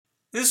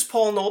This is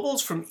Paul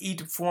Nobles from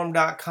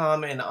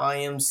eatform.com, and I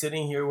am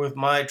sitting here with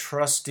my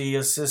trusty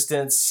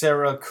assistant,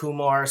 Sarah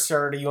Kumar.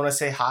 Sarah, do you want to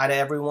say hi to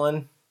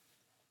everyone?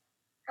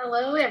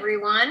 Hello,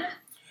 everyone.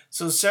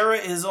 So, Sarah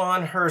is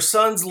on her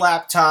son's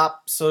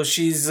laptop, so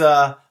she's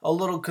a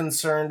little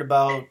concerned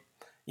about,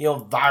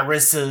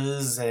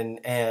 viruses and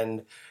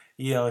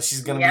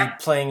she's going to be Yep.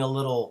 playing a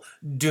little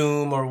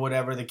Doom or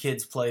whatever the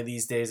kids play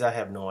these days. I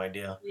have no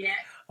idea. Yeah.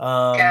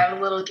 Um, Got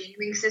a little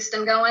gaming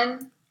system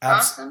going.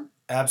 abs- Awesome.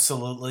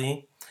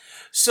 Absolutely.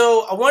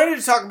 So I wanted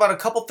to talk about a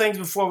couple things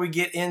before we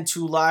get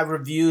into live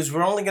reviews.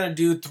 We're only going to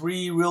do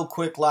 3 real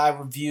quick live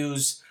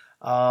reviews.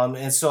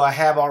 And so I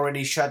have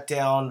already shut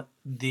down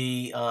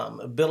the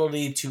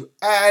ability to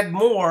add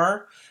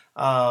more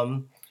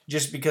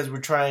just because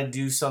we're trying to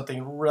do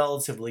something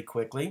relatively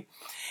quickly.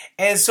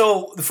 And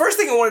so the first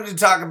thing I wanted to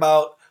talk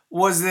about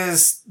was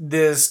this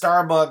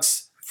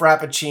Starbucks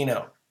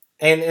Frappuccino.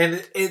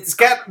 And it's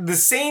got the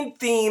same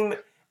theme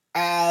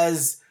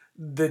as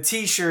the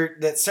t-shirt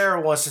that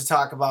Sarah wants to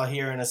talk about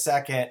here in a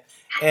second.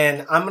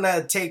 And I'm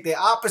going to take the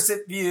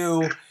opposite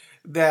view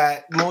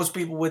that most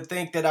people would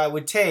think that I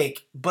would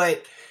take.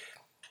 But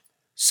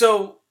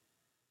so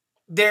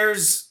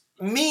there's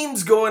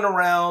memes going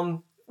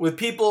around with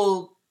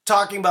people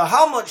talking about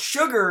how much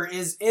sugar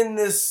is in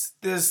this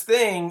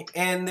thing,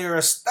 and they're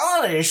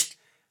astonished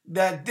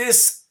that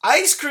this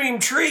ice cream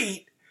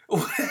treat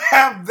would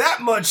have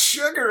that much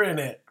sugar in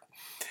it.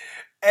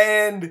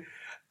 And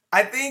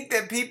I think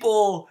that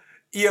people,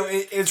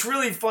 it's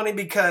really funny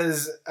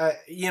because,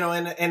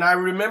 and I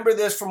remember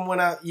this from when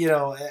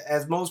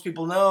as most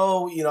people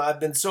know, I've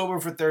been sober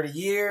for 30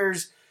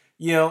 years,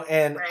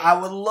 and Right. I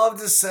would love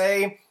to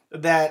say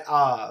that,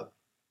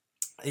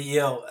 you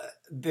know,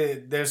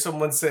 there's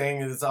someone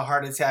saying it's a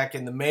heart attack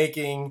in the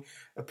making.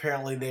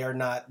 Apparently, they are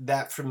not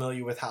that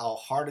familiar with how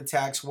heart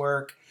attacks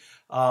work.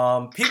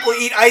 People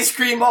eat ice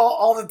cream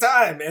all the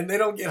time, and they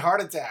don't get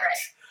heart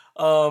attacks.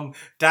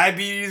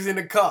 Diabetes in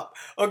a cup.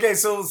 Okay,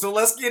 so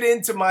let's get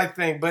into my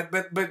thing. But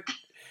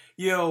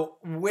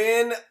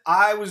when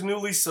I was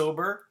newly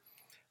sober,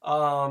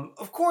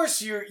 of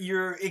course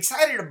you're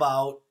excited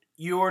about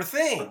your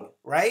thing,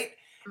 right?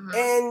 Mm-hmm.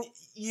 And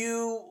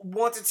you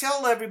want to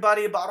tell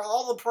everybody about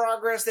all the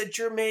progress that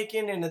you're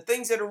making and the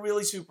things that are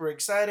really super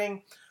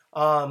exciting.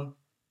 Um,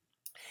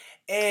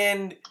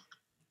 and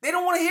they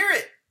don't want to hear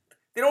it.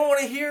 They don't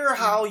want to hear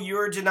how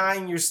you're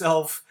denying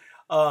yourself.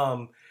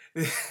 Um,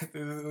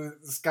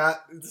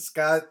 Scott,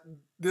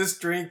 this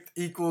drink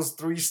equals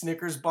 3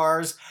 Snickers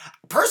bars.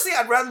 Personally,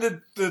 I'd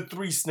rather the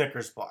 3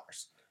 Snickers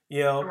bars.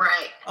 You know,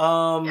 Right. Yeah.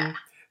 um,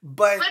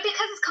 but But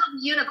because it's called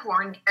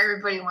unicorn,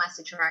 everybody wants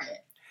to try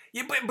it.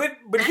 yeah, but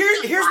That's here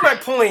just here's why. my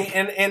point,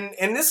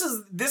 and this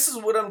is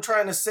what I'm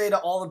trying to say to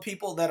all the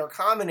people that are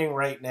commenting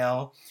right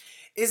now,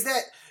 is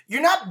that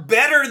you're not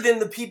better than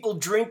the people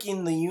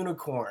drinking the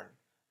unicorn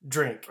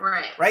drink.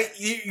 Right. Right?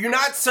 You're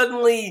not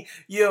suddenly,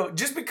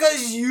 just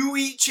because you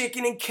eat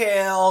chicken and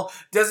kale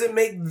doesn't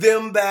make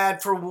them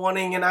bad for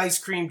wanting an ice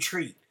cream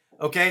treat.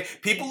 Okay?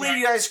 People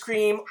eat ice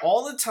cream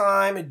all the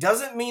time. It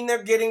doesn't mean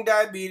they're getting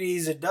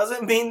diabetes. It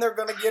doesn't mean they're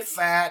going to get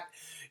fat.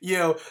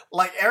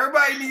 Like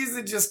everybody needs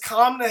to just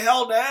calm the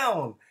hell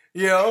down.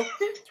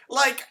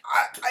 Like,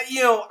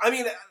 I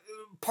mean,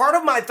 part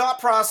of my thought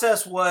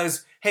process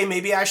was, hey,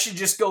 maybe I should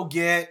just go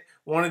get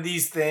one of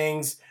these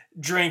things,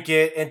 drink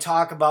it, and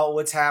talk about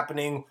what's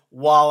happening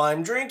while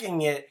I'm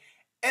drinking it.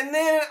 And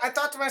then I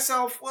thought to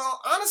myself, well,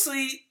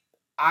 honestly,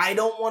 I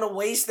don't want to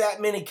waste that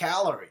many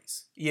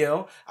calories.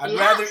 I'd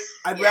rather Yes.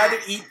 I'd rather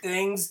Yes. eat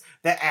things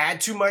that add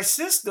to my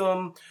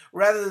system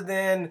rather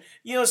than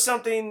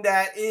something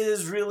that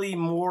is really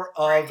more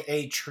of Right.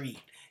 a treat.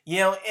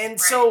 And Right.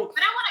 so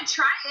But I want to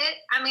try it.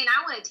 I mean,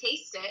 I want to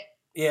taste it.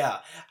 yeah,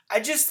 I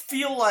just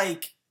feel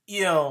like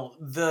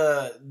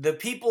the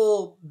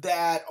people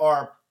that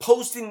are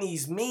posting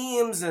these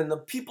memes and the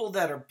people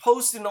that are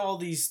posting all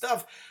these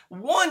stuff.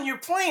 One, you're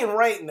playing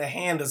right in the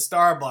hand of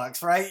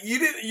Starbucks, right?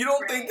 You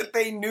don't think that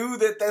they knew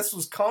that this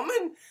was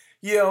coming,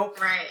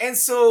 Right. and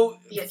so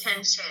The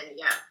attention.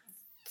 Yeah.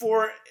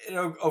 for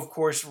of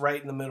course,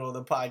 right in the middle of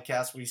the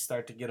podcast, we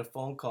start to get a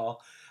phone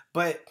call,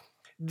 but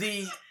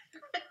the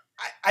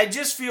I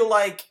just feel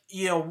like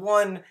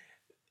one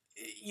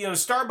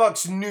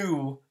Starbucks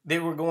knew they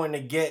were going to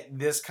get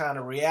this kind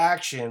of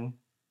reaction.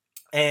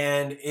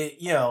 And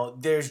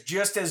there's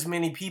just as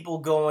many people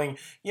going,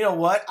 you know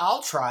what,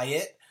 I'll try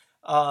it.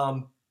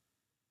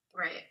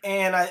 Right.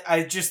 And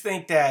I just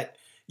think that,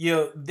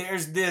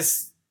 there's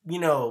this,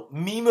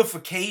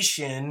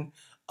 memification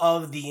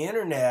of the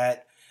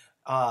internet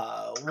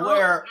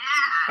where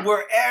Yeah.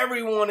 where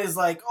everyone is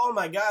like, oh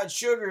my God,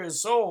 sugar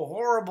is so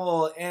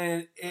horrible.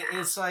 And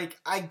it's like,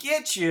 I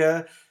get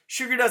you.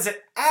 Sugar doesn't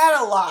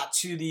add a lot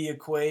to the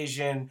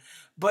equation.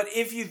 But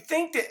if you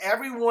think that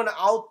everyone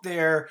out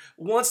there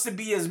wants to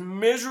be as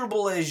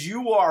miserable as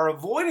you are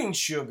avoiding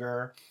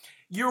sugar,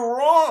 you're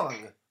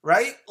wrong,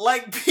 right?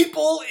 Like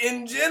people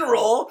in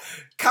general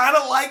kind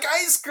of like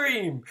ice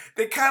cream.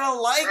 They kind of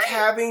like Right.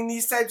 having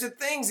these types of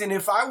things. And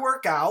if I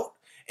work out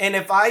And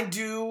if I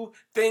do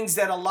things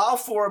that allow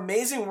for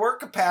amazing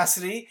work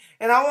capacity,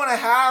 and I want to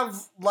have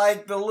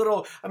like the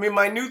little, I mean,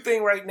 my new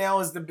thing right now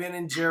is the Ben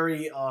and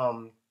Jerry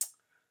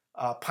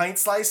pint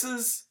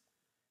slices.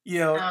 You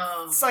know,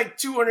 it's like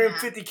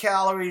 250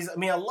 calories. I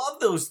mean, I love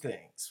those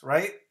things,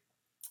 right?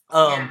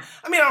 I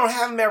mean, I don't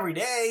have them every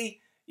day,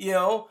 you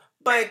know,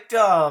 but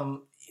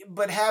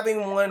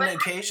having one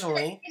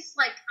occasionally. It's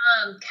like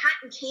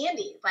cotton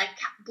candy, like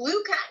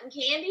blue cotton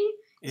candy.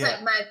 It's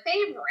like my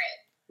favorite.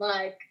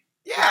 Like,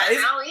 yeah, I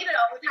don't eat it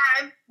all the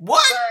time.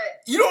 What?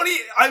 You don't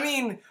eat? I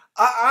mean,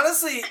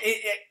 honestly,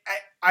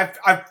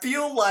 I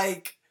feel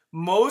like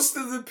most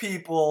of the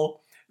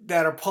people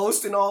that are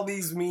posting all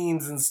these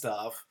memes and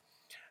stuff,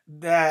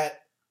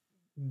 that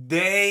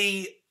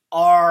they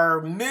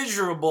are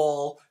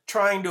miserable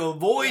trying to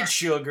avoid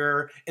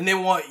sugar, and they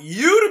want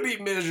you to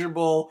be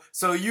miserable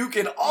so you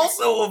can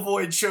also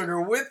avoid sugar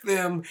with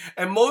them.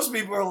 And most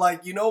people are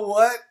like, you know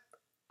what?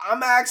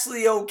 I'm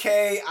actually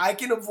okay. I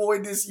can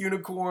avoid this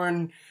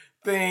unicorn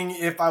thing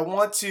if I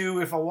want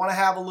to. If I want to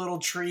have a little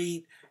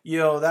treat, you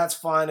know, that's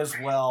fine as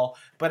well.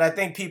 But I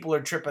think people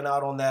are tripping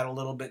out on that a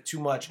little bit too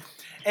much.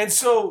 And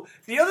so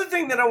the other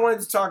thing that I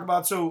wanted to talk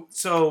about,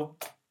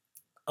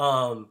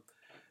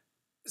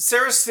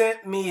 Sarah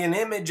sent me an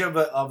image of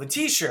a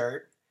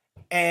T-shirt,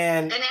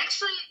 and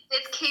actually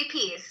it's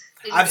KP's.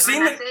 I've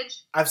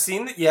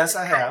seen the yes,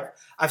 I have.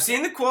 I've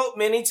seen the quote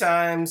many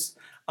times,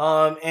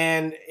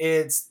 and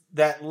it's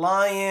that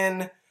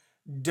lion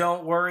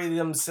don't worry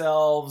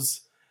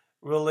themselves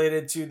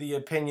related to the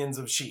opinions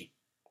of sheep.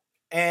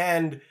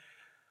 And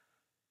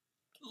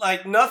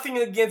like, nothing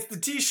against the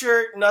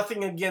T-shirt,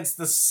 nothing against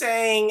the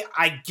saying.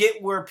 I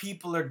get where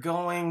people are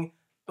going,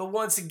 but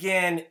once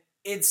again,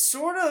 it's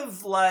sort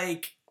of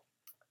like,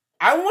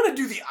 I want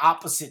to do the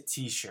opposite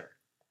T-shirt,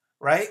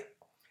 right?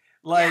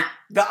 Like,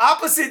 the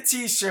opposite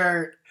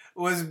T-shirt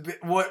was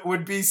what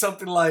would be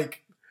something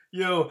like,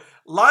 you know,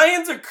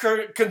 lions are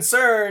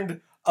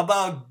concerned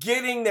about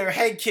getting their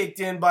head kicked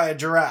in by a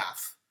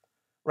giraffe,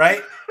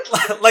 right?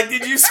 Like,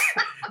 did you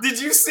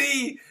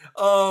see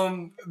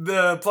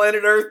the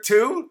Planet Earth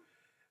 2,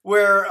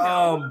 where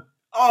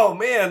oh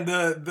man,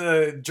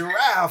 the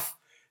giraffe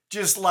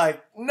just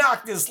like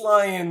knocked this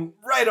lion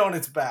right on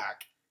its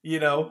back, you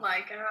know? Oh my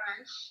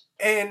gosh.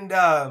 And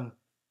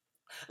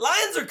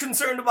lions are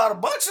concerned about a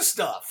bunch of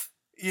stuff,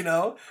 you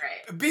know?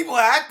 Right. People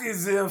act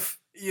as if,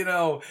 you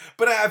know,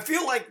 but I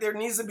feel like there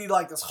needs to be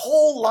like this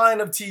whole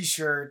line of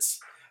T-shirts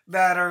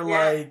that are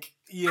like,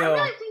 you know. I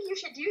really think you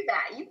should do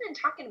that. You've been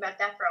talking about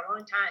that for a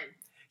long time.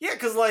 Yeah,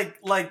 because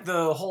like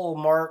the whole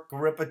Mark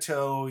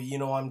Ripito, you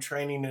know, I'm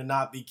training to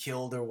not be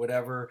killed or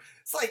whatever.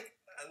 It's like,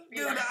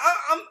 dude,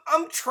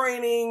 I'm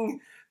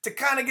training to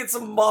kind of get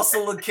some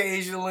muscle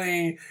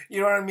occasionally, you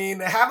know what I mean?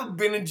 To have a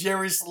Ben and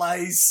Jerry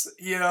slice,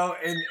 you know,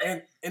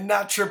 and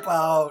not trip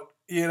out,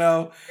 you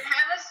know. To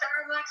have a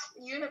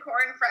Starbucks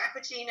unicorn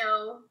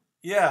frappuccino.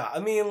 Yeah, I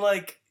mean,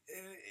 like,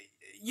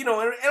 you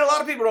know, and a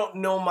lot of people don't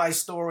know my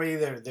story.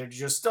 They're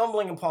just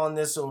stumbling upon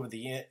this over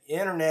the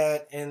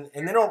internet, and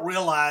they don't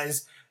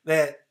realize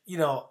that, you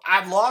know,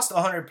 I've lost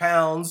 100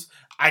 pounds.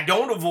 I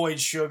don't avoid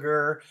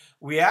sugar.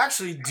 We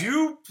actually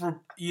do,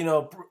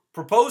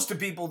 propose to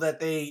people that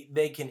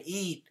they can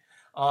eat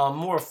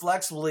more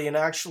flexibly. And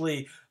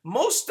actually,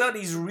 most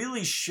studies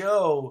really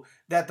show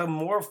that the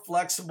more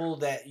flexible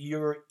that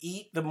you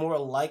eat, the more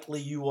likely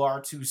you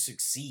are to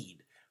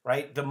succeed,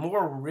 right? The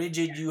more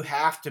rigid you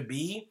have to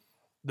be,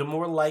 the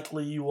more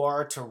likely you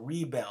are to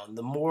rebound.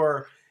 The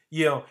more,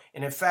 you know,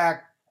 and in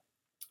fact,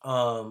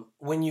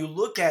 when you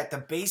look at the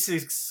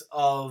basics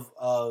of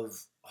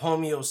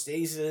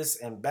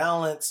homeostasis and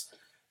balance,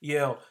 you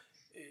know,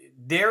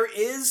 there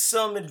is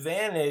some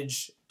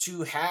advantage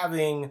to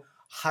having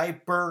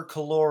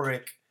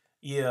hypercaloric,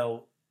 you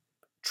know,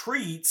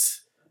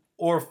 treats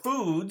or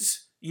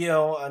foods. You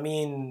know, I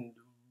mean,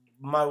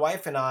 my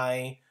wife and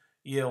I,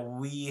 you know,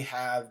 we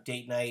have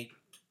date night,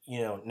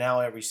 you know,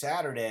 now every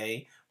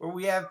Saturday, where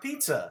we have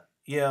pizza,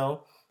 you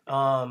know.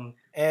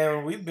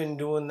 And we've been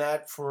doing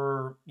that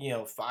for, you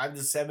know, 5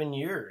 to 7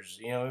 years.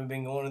 You know, we've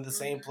been going to the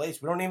same place.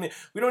 We don't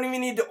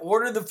even need to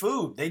order the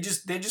food. They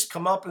just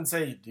come up and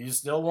say, "Do you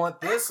still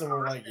want this?" And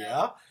we're like,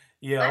 "Yeah."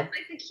 You know. That's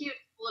like a cute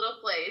little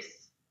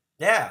place.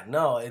 Yeah,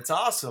 no, it's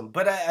awesome.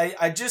 But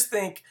I just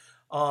think,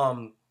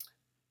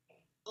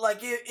 like,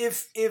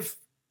 if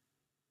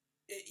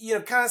you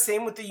know, kind of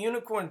same with the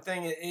unicorn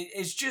thing.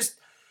 It's just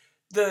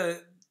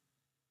the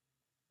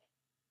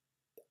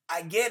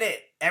I get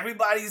it.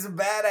 Everybody's a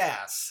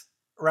badass,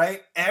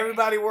 right?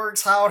 Everybody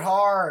works out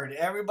hard.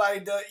 Everybody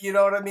does, you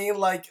know what I mean?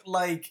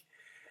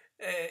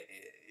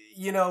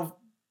 You know,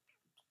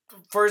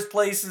 first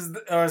place is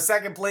or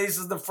second place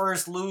is the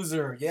first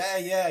loser. Yeah,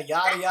 yada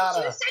yada. That's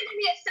what you said to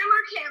me at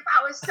summer camp.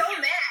 I was so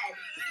mad.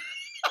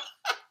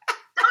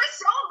 That was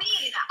so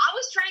mean. I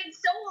was trying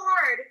so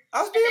hard.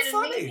 I was being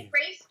funny. Amazing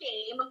race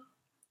game.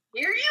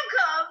 Here you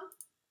come.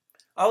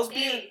 I was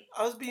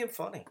being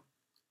funny.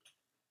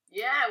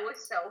 Yeah, it was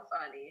so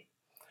funny.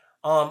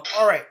 All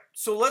right,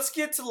 so let's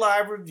get to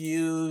live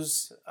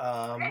reviews.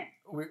 Okay.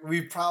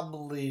 We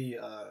probably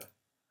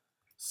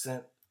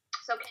sent.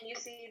 So can you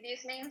see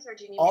these names, or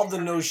do you need all the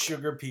no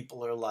sugar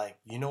people are like,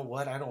 you know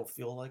what? I don't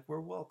feel like we're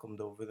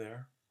welcomed over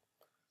there.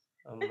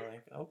 I'm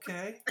like,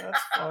 okay, that's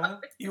fine.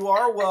 You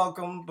are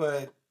welcome,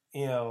 but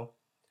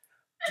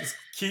just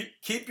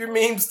keep your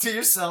memes to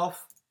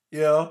yourself.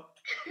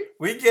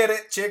 We get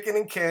it. Chicken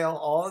and kale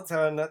all the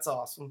time. That's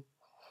awesome.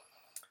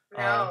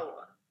 No.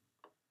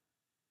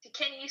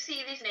 Can you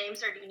see these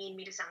names, or do you need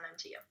me to send them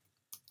to you?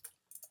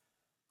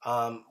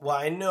 Well,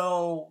 I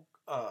know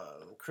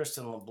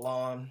Kristen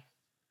LeBlanc.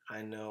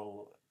 I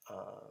know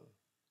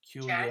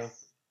Culia.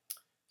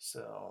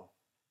 So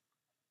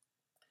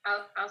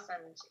I'll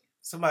send them to you.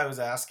 Somebody was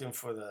asking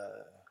for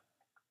the.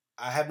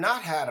 I have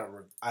not had a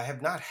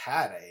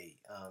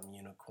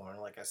unicorn.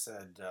 Like I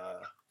said,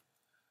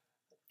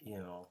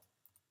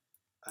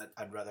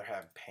 I'd rather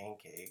have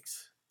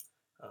pancakes.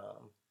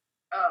 Oh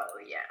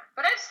yeah,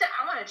 but I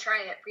want to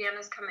try it.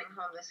 Brianna's coming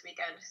home this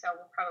weekend, so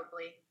we'll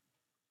probably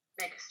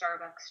make a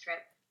Starbucks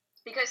trip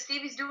because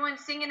Stevie's doing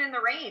Singing in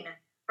the Rain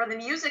for the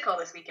musical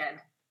this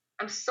weekend.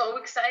 I'm so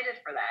excited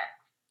for that.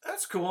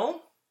 That's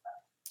cool.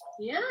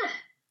 Yeah.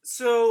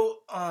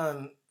 So,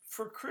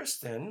 for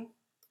Kristen,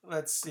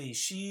 let's see.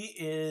 She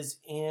is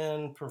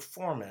in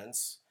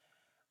performance.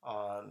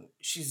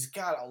 She's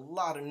got a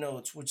lot of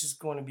notes, which is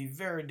going to be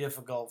very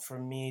difficult for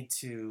me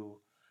to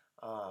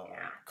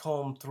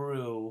comb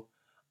through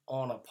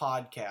on a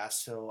podcast.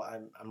 So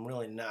I'm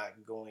really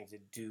not going to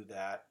do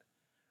that.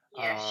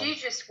 Yeah, she's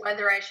just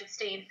whether I should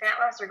stay in fat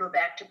loss or go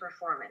back to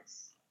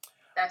performance.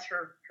 That's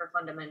her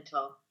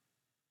fundamental.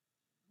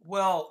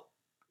 Well,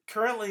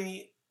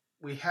 currently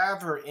we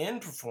have her in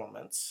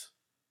performance.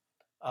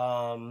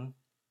 At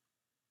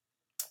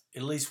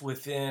least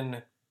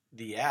within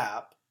the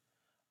app.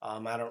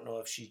 I don't know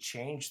if she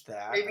changed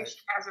that. Maybe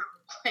she has her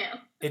own plan.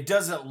 It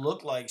doesn't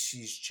look like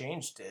she's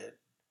changed it.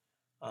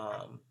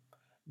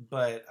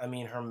 But I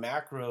mean, her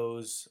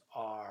macros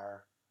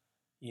are,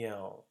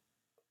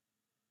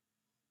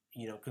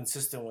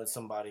 consistent with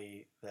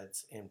somebody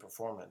that's in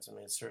performance. I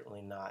mean, it's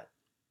certainly not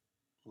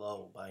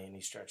low by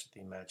any stretch of the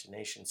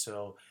imagination.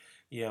 So,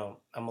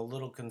 I'm a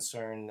little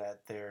concerned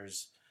that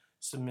there's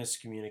some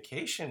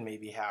miscommunication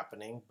maybe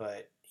happening,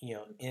 but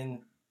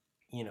in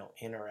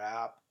her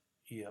app,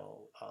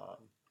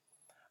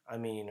 I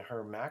mean,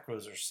 her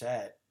macros are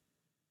set.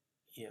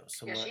 Yeah,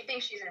 she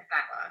thinks she's in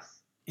fat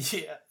loss.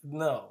 Yeah,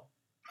 no,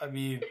 I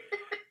mean,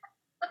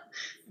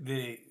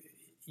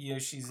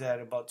 she's at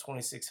about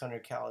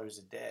 2,600 calories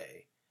a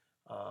day,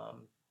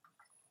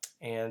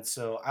 and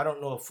so I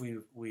don't know if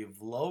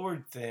we've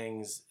lowered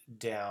things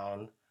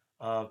down.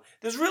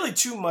 There's really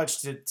too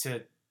much to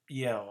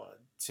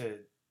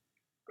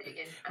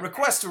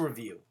request a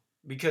review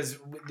because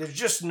there's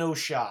just no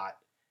shot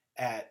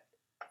at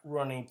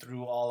running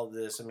through all of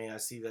this. I mean, I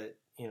see that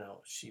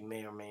she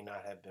may or may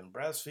not have been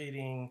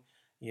breastfeeding.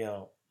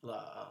 I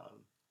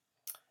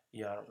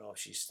don't know if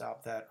she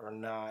stopped that or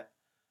not.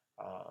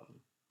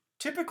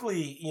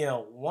 Typically,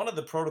 one of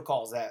the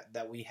protocols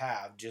that we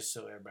have, just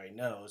so everybody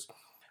knows,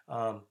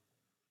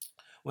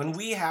 when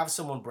we have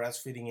someone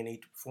breastfeeding in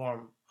Eat to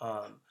Perform,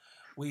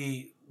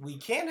 we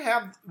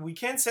can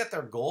set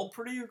their goal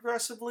pretty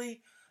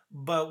aggressively,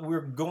 but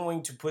we're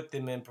going to put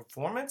them in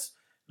performance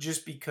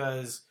just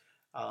because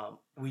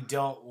we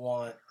don't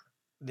want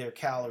their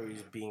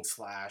calories being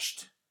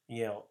slashed,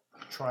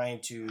 trying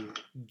to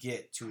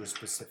get to a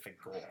specific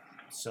goal.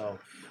 So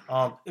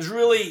there's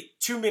really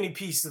too many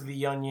pieces of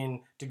the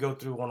onion to go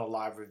through on a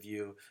live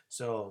review.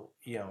 So,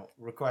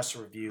 request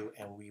a review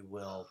and we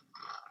will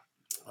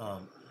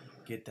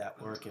get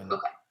that working.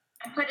 Okay.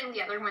 I put in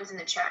the other ones in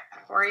the chat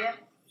for you.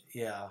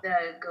 Yeah.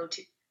 The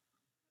go-to.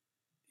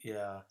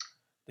 Yeah.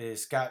 The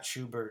Scott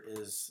Schubert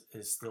is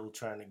still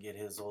trying to get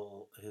his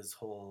whole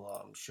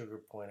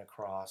sugar point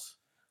across.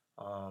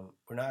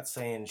 We're not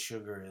saying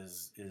sugar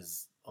is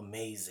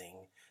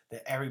amazing,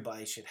 that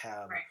everybody should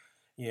have,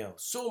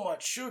 so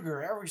much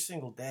sugar every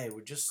single day.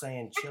 We're just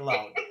saying chill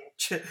out.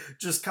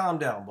 Just calm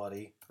down,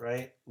 buddy,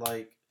 right?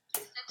 Like a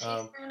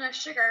teaspoon of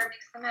sugar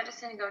makes the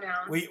medicine go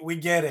down. We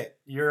get it.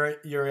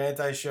 You're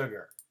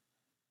anti-sugar.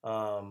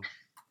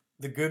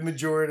 The good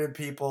majority of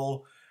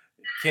people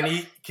can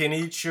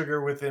eat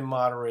sugar within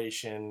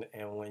moderation,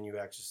 and when you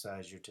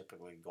exercise, you're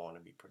typically going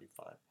to be pretty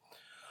fine.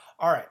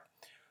 All right.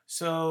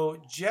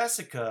 So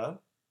Jessica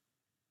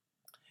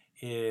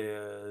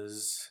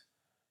is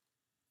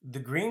the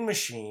Green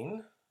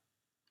Machine.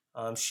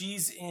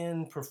 She's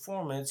in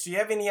performance. Do you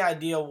have any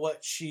idea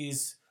what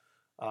she's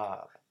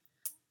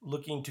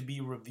looking to be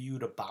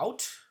reviewed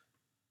about?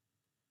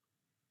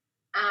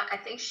 I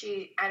think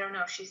I don't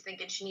know. She's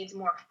thinking she needs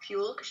more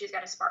fuel because she's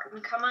got a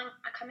Spartan coming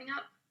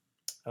up.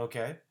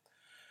 Okay.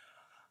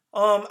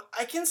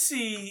 I can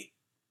see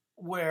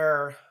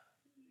where.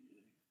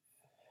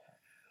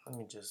 Let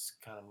me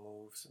just kind of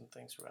move some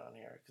things around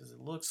here because it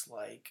looks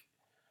like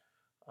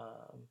I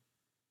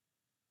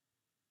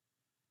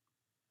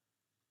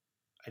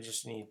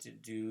just need to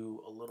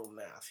do a little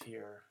math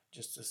here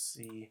just to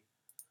see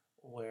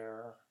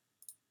where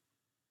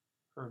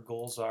her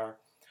goals are.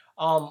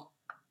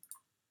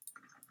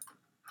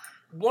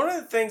 one of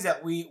the things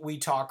that we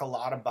talk a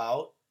lot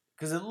about,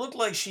 because it looked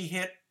like she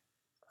hit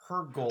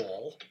her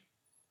goal,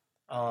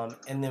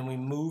 and then we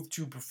moved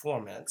to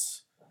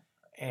performance,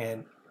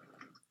 and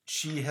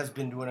she has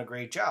been doing a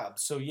great job.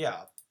 So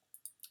yeah,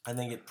 I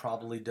think it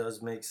probably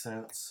does make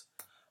sense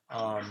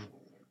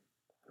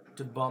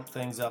to bump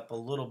things up a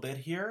little bit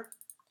here.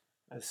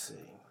 Let's see.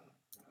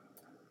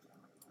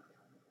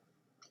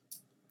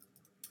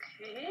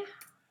 Okay.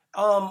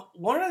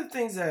 One of the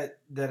things that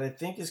I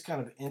think is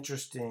kind of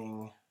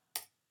interesting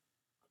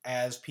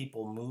as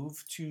people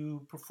move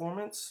to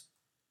performance,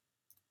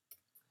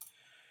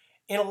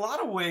 in a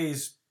lot of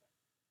ways,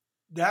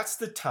 that's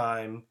the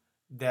time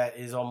that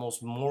is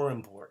almost more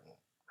important,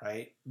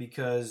 right?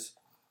 Because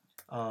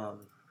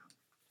um,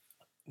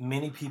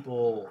 many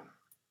people,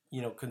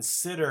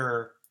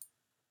 consider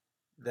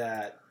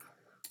that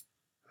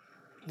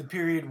the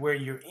period where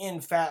you're in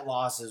fat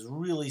loss is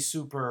really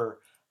super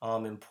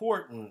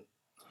important,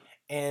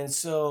 and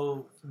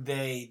so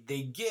they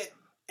get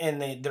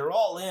and they're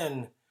all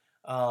in,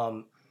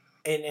 um,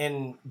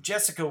 and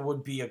Jessica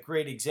would be a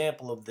great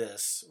example of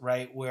this,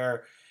 right?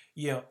 Where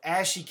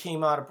as she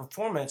came out of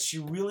performance, she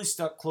really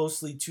stuck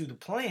closely to the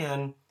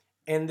plan,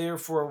 and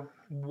therefore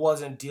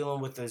wasn't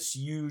dealing with this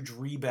huge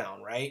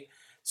rebound, right?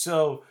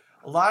 So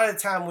a lot of the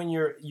time when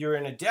you're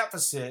in a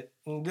deficit,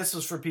 and this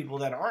is for people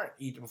that aren't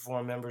Eat to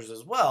Perform members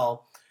as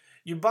well,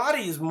 your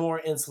body is more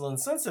insulin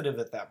sensitive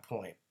at that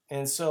point.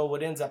 And so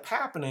what ends up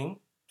happening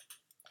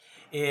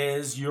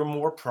is you're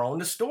more prone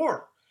to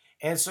store.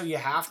 And so you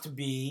have to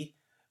be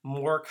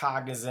more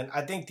cognizant.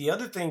 I think the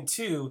other thing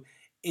too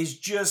is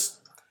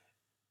just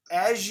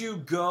as you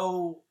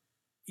go,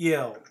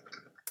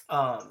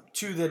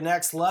 to the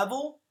next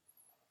level,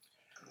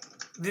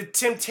 the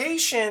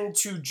temptation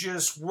to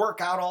just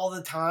work out all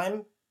the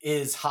time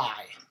is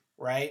high,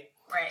 right?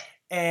 Right.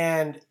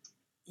 And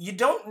you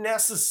don't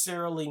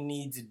necessarily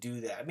need to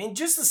do that. I mean,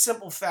 just the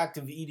simple fact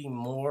of eating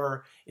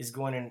more is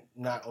going to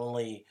not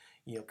only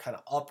kind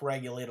of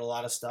upregulate a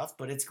lot of stuff,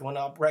 but it's going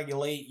to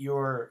upregulate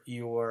your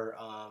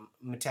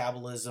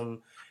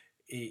metabolism,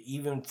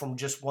 even from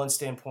just one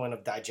standpoint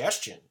of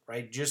digestion,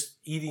 right? Just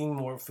eating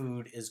more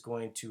food is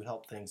going to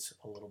help things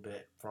a little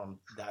bit from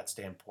that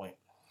standpoint.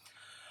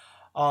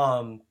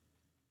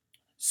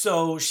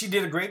 So she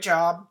did a great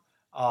job.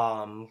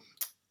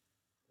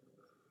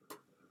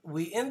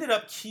 We ended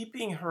up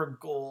keeping her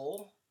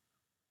goal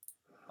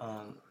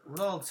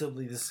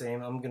relatively the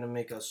same. I'm going to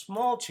make a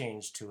small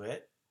change to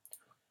it.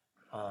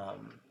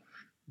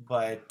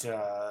 But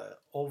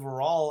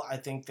overall, I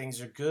think things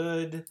are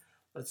good.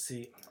 Let's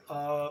see.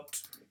 Up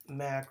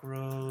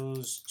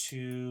macros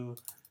to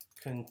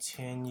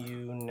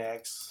continue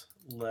next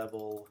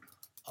level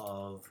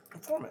of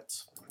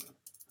performance.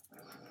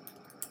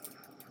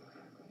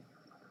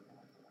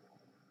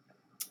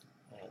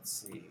 Let's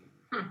see.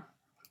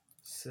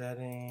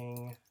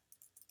 Setting.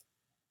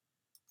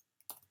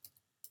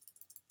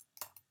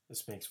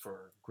 This makes for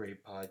a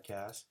great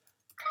podcast.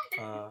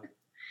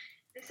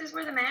 This is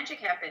where the magic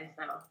happens,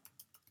 though.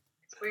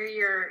 It's where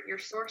your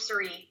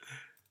sorcery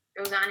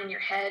goes on in your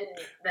head,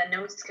 and the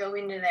notes go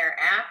into their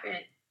app,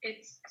 and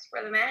it's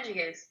where the magic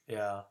is.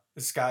 Yeah,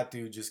 the Scott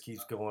dude just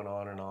keeps going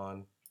on and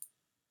on.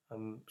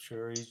 I'm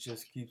sure he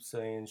just keeps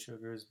saying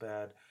sugar is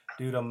bad.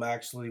 Dude, I'm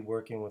actually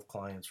working with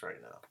clients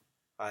right now.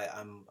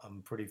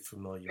 I'm pretty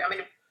familiar. You want me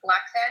to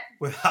block that?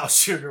 With how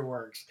sugar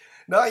works.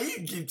 No, he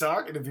can keep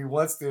talking if he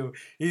wants to.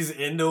 He's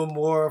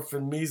endomorph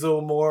and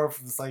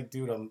mesomorph. It's like,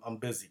 dude, I'm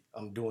busy.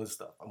 I'm doing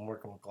stuff. I'm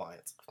working with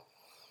clients.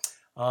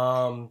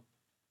 All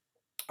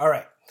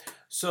right.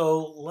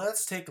 So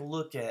let's take a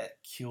look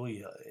at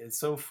Killia. It's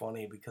so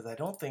funny because I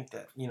don't think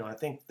that, I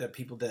think that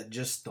people that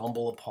just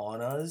stumble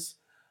upon us,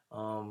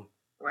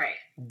 right,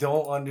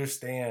 don't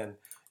understand,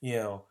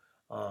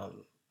 I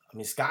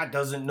mean, Scott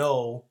doesn't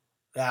know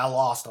that I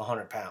lost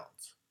 100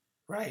 pounds,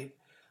 right?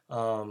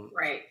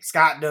 Right.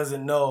 Scott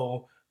doesn't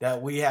know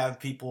that we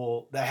have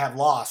people that have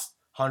lost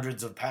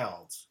hundreds of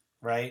pounds,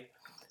 right?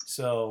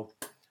 So,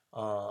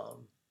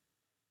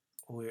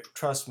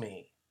 trust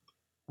me,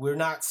 we're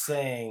not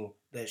saying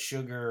that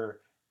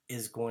sugar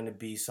is going to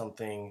be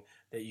something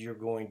that you're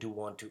going to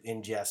want to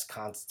ingest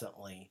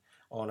constantly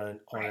on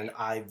an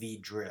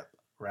IV drip,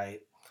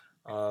 right?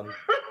 I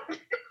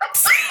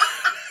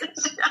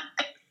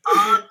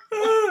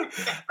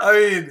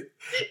mean,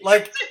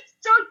 like, it's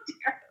so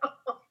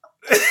terrible.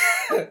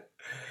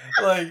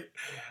 Like,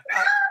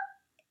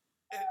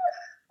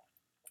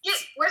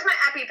 where's my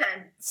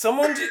EpiPen?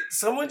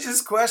 Someone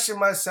just questioned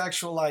my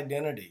sexual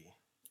identity.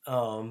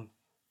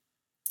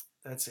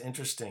 That's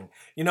interesting.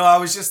 I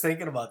was just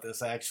thinking about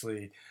this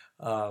actually.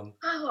 When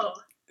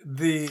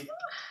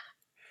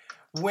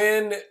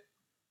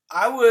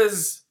I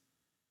was,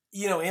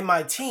 in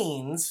my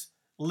teens,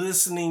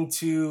 listening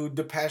to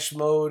Depeche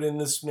Mode and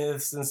the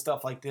Smiths and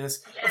stuff like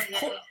this,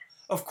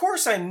 of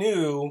course I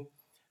knew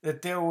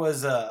that there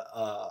was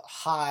a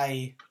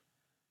high,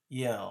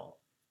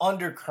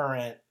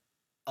 undercurrent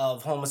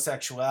of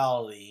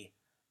homosexuality,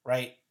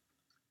 right,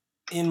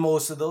 in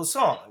most of those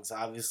songs.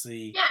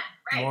 Obviously, yeah,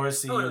 right,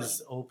 Morrissey totally.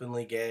 is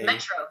openly gay.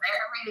 Metro,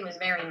 reading was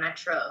very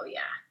Metro,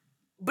 yeah.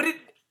 But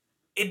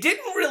it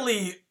didn't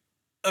really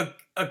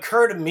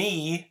occur to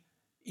me,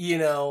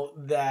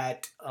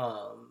 that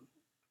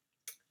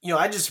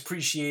I just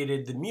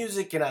appreciated the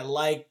music and I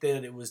liked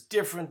that it was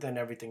different than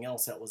everything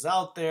else that was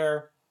out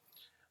there.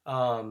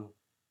 Um,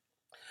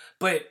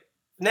 but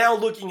now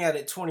looking at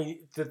it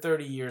 20 to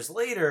 30 years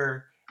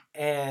later,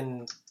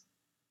 and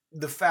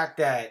the fact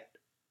that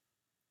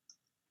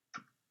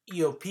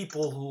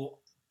people who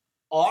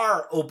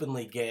are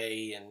openly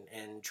gay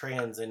and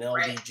trans and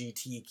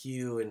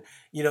LGBTQ and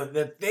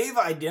that they've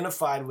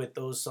identified with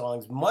those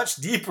songs much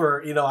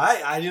deeper.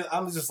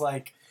 I'm just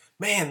like,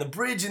 man, the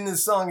bridge in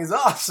this song is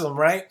awesome,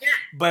 right? Yeah.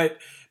 But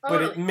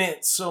it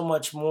meant so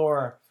much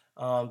more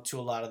to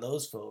a lot of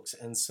those folks,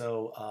 and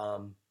so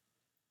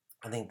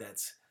I think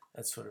that's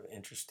sort of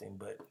interesting.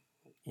 But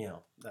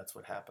that's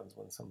what happens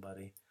when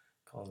somebody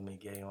calls me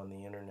gay on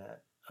the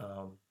internet.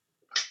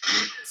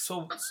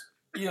 So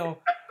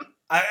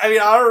I mean,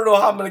 I don't know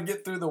how I'm gonna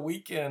get through the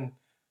weekend,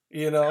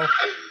 but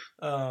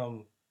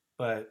oh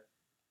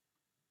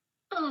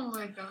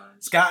my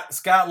god,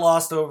 Scott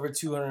lost over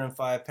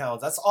 205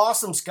 pounds. That's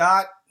awesome,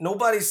 Scott.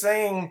 Nobody's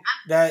saying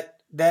that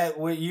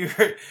what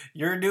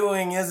you're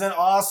doing isn't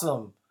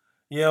awesome.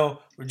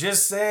 We're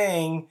just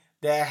saying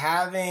that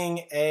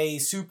having a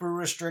super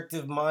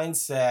restrictive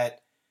mindset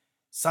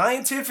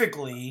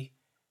scientifically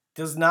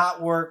does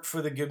not work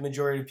for the good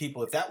majority of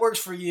people. If that works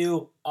for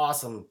you,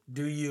 awesome.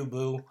 Do you,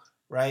 boo?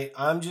 Right?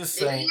 I'm just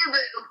saying.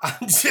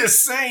 I'm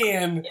just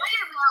saying.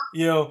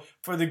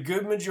 For the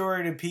good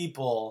majority of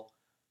people,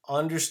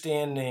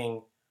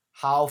 understanding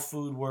how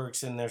food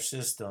works in their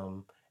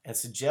system and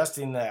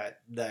suggesting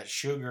that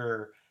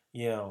sugar,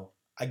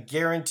 I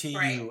guarantee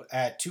you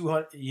at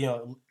 200,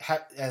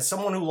 as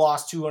someone who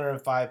lost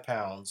 205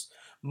 pounds,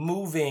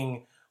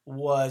 moving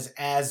was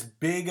as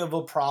big of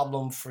a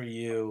problem for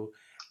you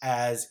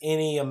as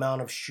any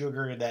amount of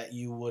sugar that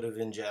you would have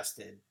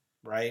ingested,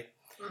 right?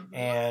 Mm-hmm.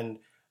 And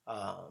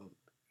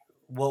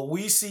what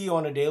we see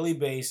on a daily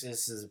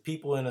basis is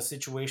people in a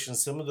situation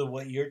similar to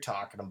what you're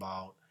talking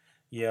about,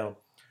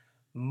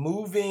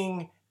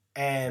 moving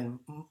and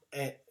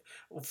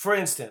for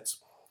instance,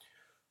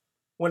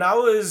 when I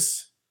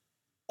was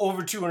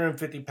over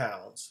 250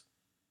 pounds,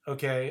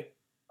 okay,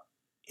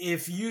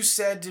 if you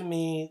said to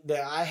me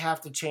that I have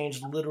to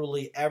change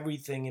literally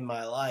everything in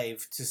my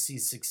life to see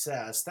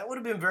success, that would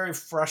have been very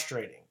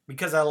frustrating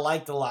because I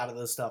liked a lot of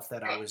the stuff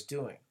that I was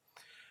doing.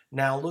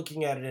 Now,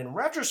 looking at it in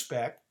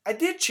retrospect, I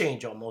did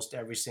change almost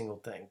every single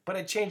thing, but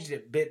I changed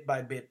it bit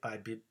by bit by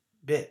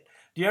bit.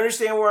 Do you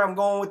understand where I'm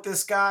going with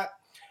this, Scott?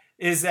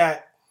 Is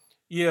that,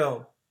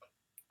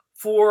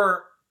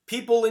 for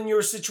people in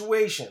your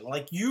situation,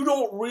 like, you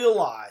don't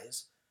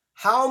realize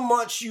how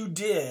much you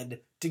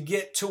did to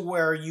get to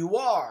where you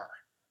are,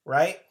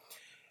 right?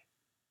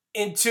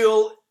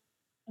 Until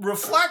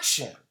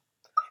reflection.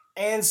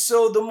 And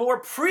so the more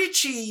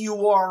preachy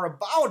you are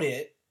about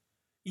it,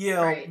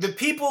 the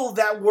people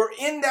that were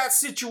in that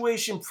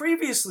situation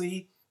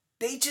previously,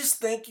 they just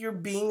think you're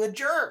being a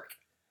jerk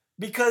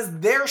because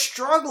they're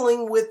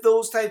struggling with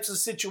those types of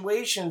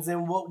situations.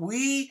 And what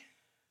we,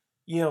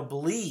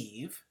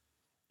 believe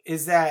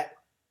is that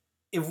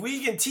if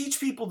we can teach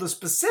people the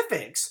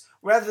specifics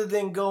rather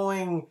than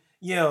going,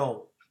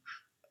 no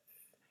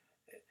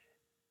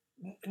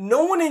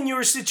one in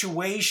your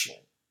situation,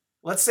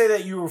 let's say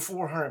that you were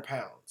 400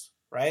 pounds,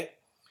 right?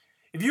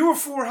 If you were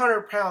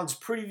 400 pounds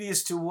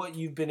previous to what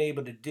you've been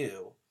able to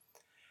do,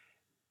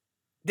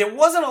 there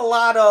wasn't a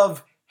lot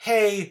of,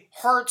 hey,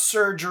 heart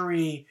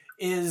surgery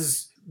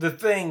is the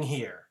thing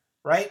here,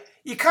 right?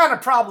 You kind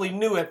of probably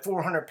knew at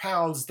 400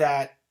 pounds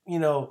that,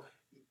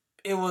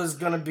 it was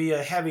going to be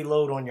a heavy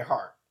load on your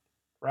heart,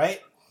 right?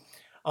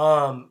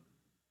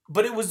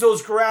 But it was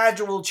those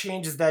gradual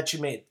changes that you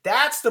made.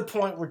 That's the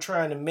point we're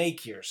trying to make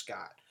here,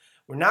 Scott.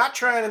 We're not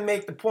trying to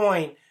make the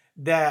point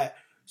that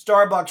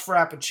Starbucks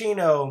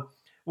Frappuccino,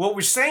 what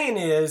we're saying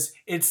is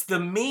it's the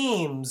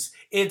memes,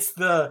 it's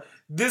the,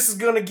 this is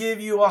going to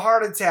give you a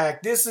heart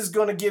attack, this is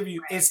going to give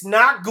you, it's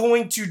not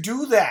going to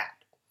do that,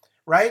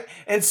 right?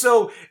 And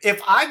so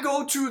if I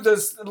go to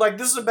this, like,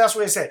 this is the best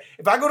way to say it.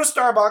 If I go to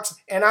Starbucks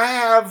and I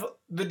have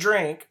the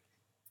drink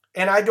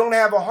and I don't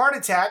have a heart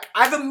attack,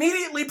 I've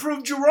immediately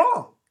proved you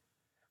wrong,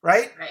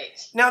 right?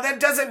 Now, that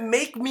doesn't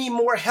make me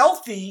more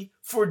healthy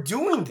for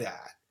doing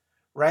that,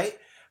 right?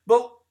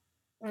 But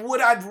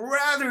what I'd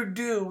rather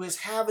do is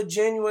have a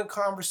genuine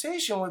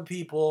conversation with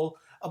people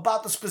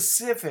about the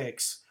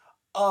specifics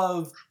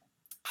of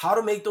how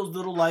to make those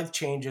little life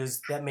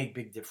changes that make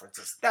big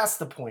differences. That's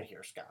the point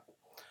here, Scott.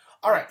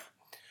 All right.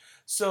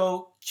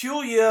 So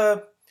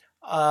Culia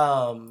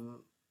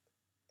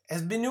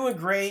has been doing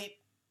great.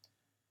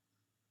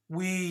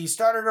 We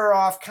started her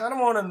off kind of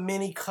on a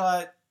mini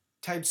cut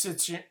type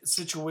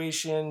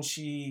situation.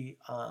 She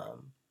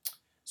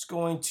is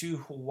going to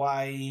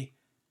Hawaii.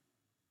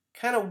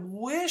 Kind of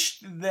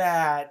wished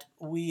that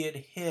we had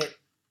hit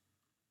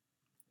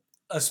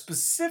a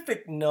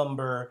specific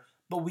number,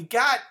 but we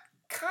got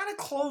kind of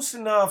close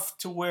enough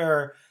to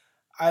where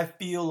I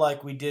feel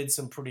like we did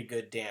some pretty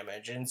good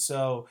damage. And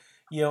so,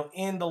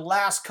 in the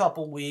last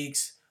couple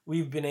weeks,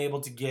 we've been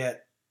able to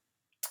get,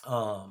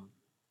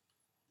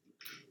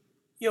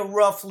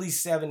 roughly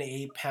 7 to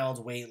 8 pounds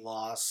weight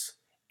loss.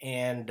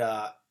 And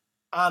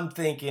I'm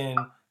thinking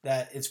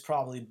that it's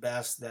probably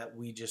best that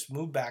we just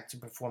move back to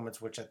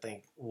performance, which I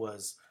think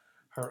was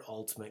her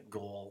ultimate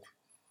goal.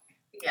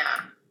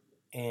 Yeah.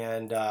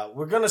 And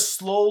we're gonna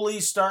slowly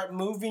start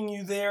moving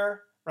you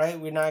there, right?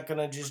 We're not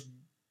gonna just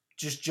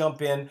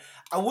jump in.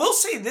 I will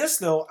say this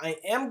though, I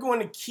am going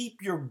to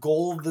keep your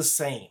goal the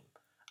same.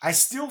 I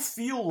still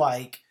feel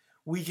like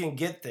we can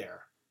get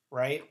there,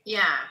 right?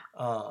 Yeah.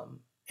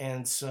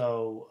 And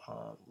so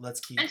let's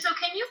keep. And so,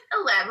 can you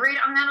elaborate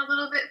on that a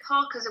little bit,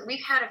 Paul? Because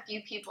we've had a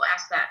few people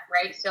ask that,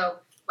 right? So,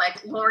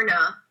 like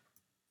Lorna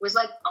was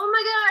like, "Oh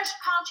my gosh,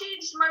 Paul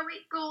changed my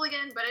weight goal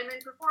again, but I'm in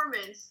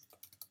performance.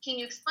 Can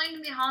you explain to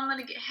me how I'm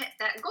going to hit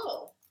that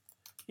goal?"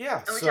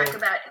 Yeah. And we talk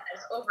about it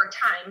as over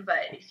time,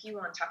 but if you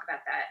want to talk about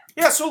that.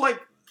 Yeah. So, like,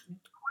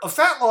 a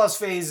fat loss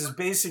phase is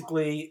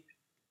basically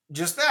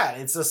just that.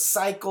 It's a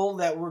cycle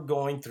that we're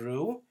going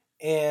through,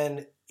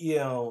 and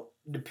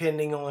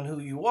depending on who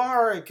you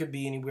are, it could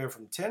be anywhere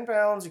from 10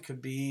 pounds, it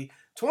could be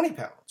 20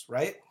 pounds,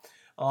 right?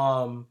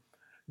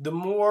 The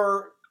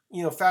more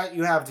fat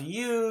you have to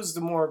use,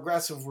 the more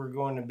aggressive we're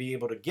going to be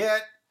able to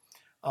get.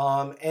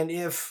 And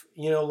if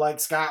like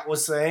Scott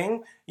was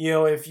saying,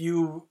 if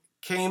you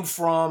came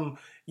from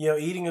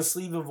eating a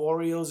sleeve of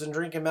Oreos and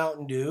drinking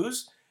Mountain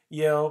Dews,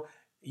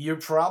 you're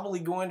probably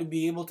going to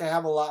be able to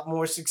have a lot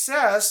more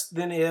success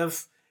than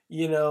if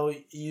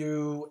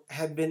you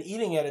had been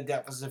eating at a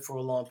deficit for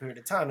a long period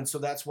of time. And so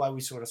that's why we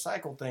sort of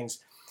cycle things.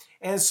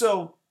 And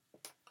so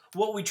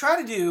what we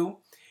try to do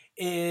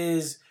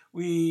is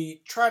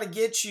we try to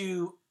get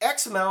you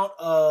X amount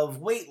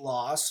of weight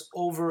loss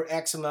over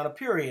X amount of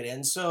period.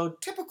 And so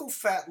typical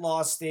fat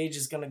loss stage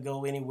is going to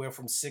go anywhere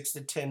from 6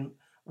 to 10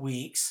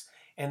 weeks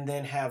and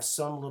then have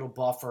some little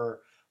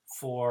buffer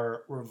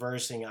for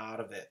reversing out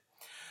of it.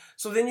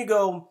 So then you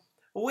go,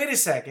 well, wait a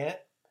second.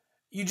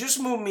 You just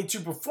moved me to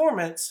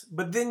performance,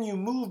 but then you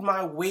moved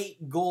my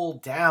weight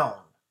goal down.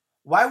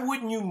 Why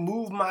wouldn't you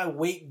move my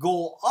weight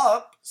goal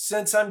up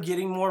since I'm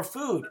getting more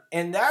food?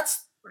 And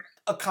that's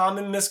a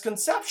common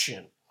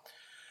misconception.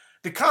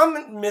 The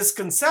common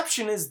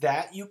misconception is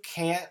that you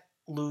can't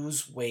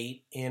lose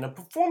weight in a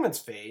performance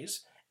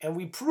phase. And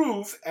we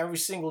prove every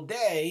single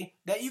day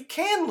that you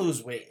can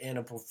lose weight in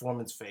a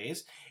performance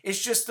phase.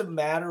 It's just a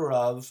matter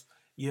of,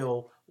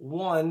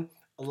 one,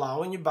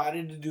 allowing your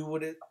body to do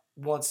what it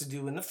wants to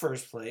do in the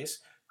first place.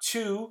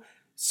 Two,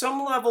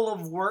 some level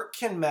of work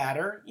can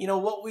matter.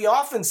 What we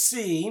often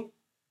see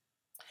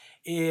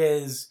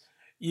is,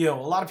 a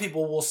lot of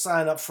people will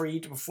sign up for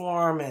Eat to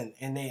Perform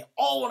and they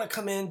all want to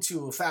come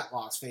into a fat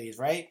loss phase,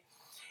 right?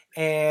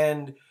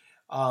 And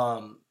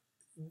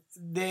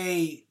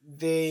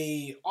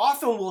they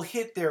often will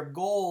hit their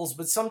goals,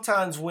 but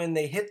sometimes when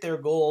they hit their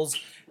goals,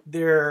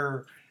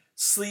 their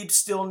sleep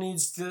still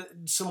needs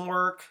some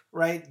work,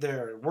 right?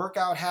 Their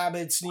workout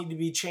habits need to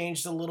be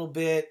changed a little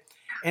bit.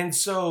 And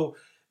so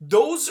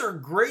those are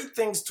great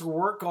things to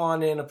work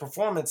on in a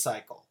performance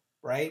cycle,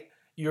 right?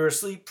 Your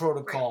sleep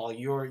protocol, right.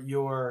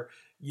 your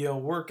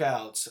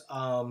workouts.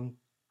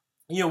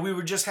 We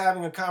were just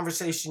having a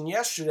conversation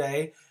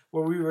yesterday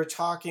where we were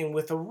talking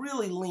with a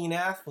really lean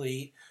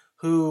athlete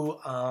who,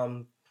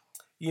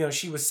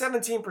 she was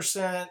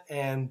 17%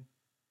 and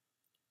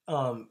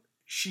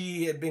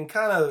she had been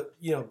kind of,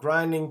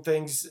 grinding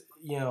things,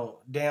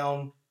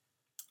 down.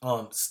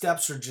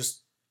 Steps are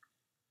just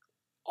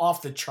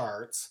off the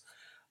charts.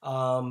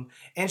 And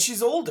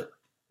she's older,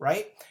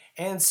 right?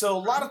 And so a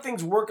lot of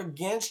things work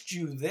against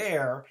you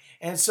there.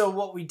 And so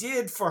what we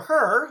did for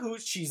her, who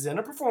she's in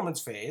a performance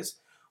phase,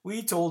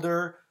 we told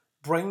her,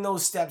 bring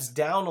those steps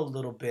down a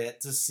little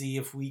bit to see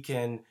if we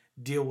can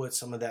deal with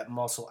some of that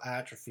muscle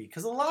atrophy.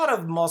 Because a lot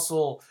of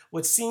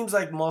what seems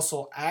like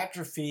muscle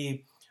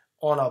atrophy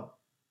on a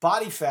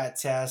body fat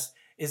test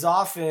is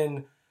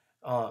often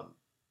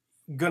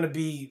going to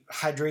be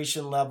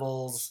hydration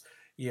levels.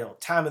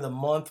 Time of the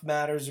month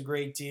matters a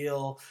great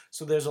deal.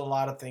 So there's a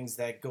lot of things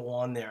that go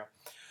on there.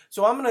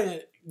 So I'm going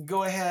to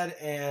go ahead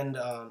and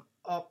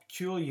up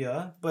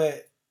Julia,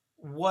 but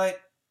what,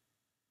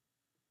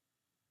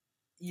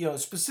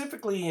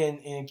 specifically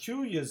in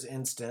Julia's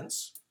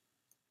instance,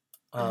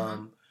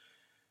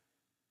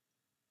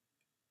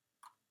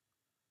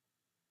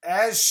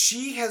 as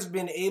she has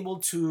been able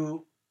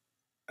to,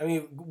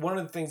 one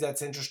of the things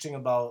that's interesting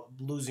about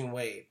losing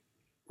weight,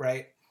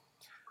 right?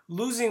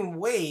 Losing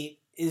weight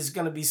is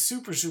going to be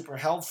super, super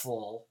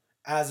helpful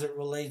as it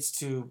relates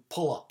to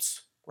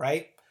pull-ups,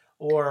 right?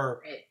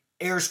 Or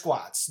air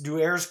squats. Do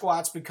air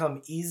squats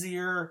become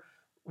easier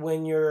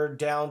when you're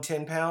down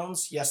 10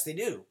 pounds? Yes, they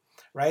do,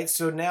 right?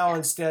 So now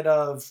instead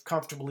of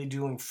comfortably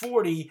doing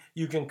 40,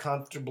 you can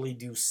comfortably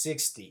do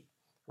 60,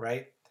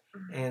 right?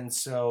 Mm-hmm. And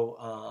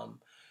so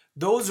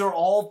those are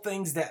all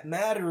things that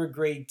matter a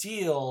great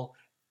deal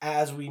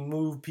as we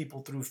move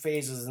people through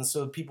phases. And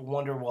so people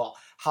wonder, well,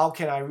 how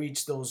can I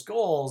reach those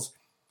goals?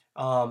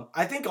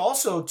 I think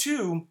also,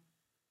 too,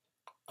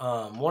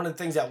 one of the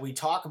things that we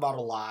talk about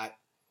a lot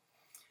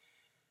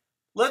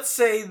let's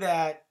say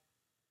that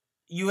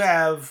you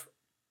have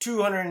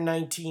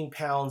 219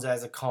 pounds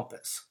as a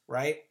compass,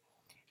 right?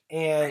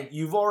 And Right.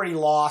 you've already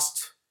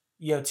lost,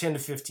 10 to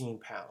 15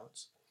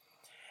 pounds.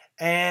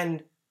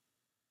 And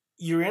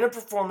you're in a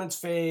performance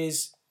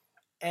phase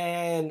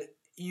and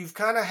you've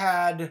kind of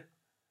had,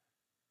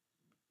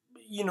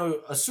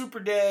 a super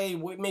day,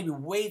 maybe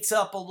weights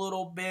up a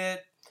little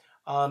bit,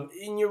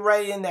 and you're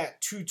right in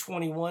that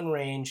 221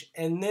 range.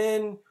 And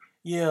then,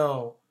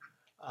 your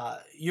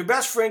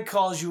best friend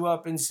calls you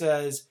up and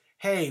says,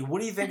 "Hey, what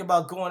do you think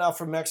about going out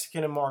for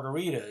Mexican and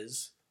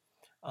margaritas?"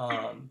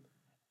 Um,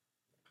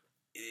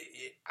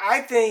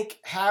 I think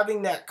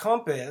having that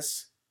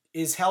compass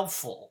is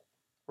helpful,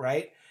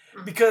 right?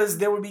 Because Mhm.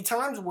 there would be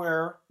times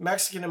where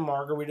Mexican and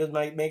margaritas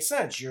might make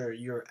sense.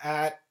 You're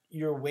at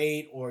your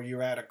weight, or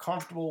you're at a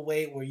comfortable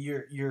weight where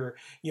you're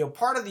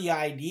part of the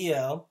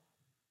idea.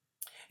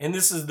 And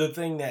this is the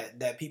thing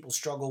that people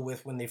struggle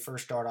with when they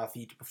first start off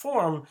Eat to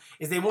Perform,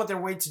 is they want their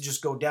weight to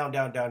just go down,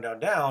 down, down, down,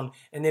 down,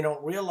 and they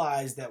don't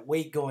realize that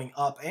weight going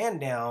up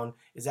and down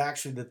is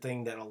actually the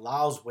thing that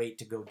allows weight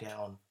to go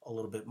down a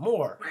little bit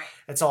more. Right.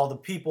 It's all the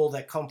people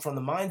that come from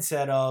the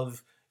mindset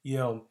of,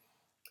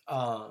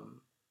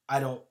 I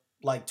don't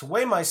like to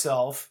weigh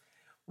myself.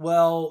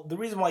 Well, the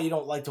reason why you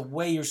don't like to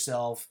weigh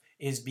yourself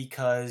is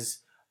because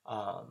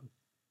um,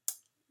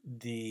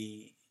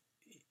 the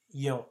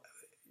you know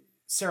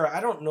Sarah,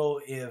 I don't know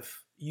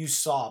if you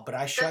saw, but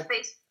The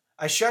face.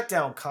 I shut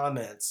down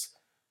comments.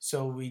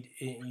 So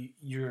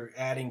you're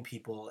adding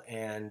people,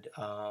 and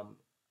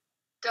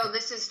So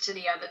this is to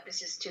the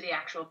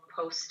actual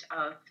post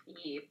of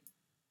the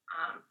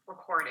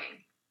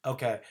recording.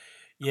 okay,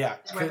 yeah,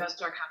 Is where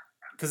those are coming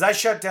because I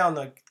shut down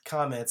the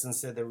comments and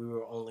said that we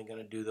were only going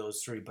to do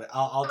those three. But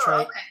I'll from.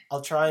 Oh,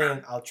 try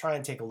okay. I'll try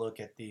and take a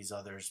look at these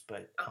others.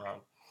 But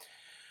Okay.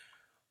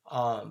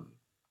 um,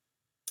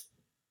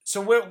 so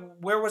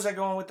where was I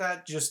going with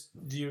that? Just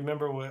do you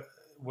remember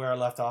where I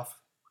left off?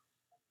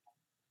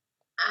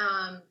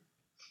 Um,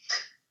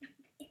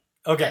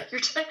 Okay.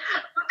 There's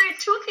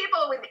two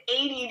people with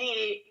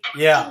ADD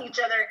Yeah. asking each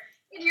other.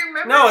 Do you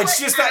remember? No, what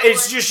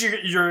it's just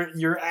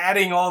you're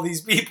adding all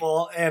these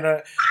people, and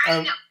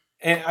I know.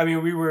 and I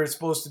mean we were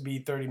supposed to be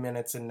 30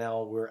 minutes, and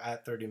now we're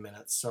at 30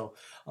 minutes. So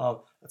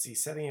let's see,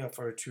 setting up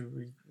for a true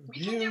We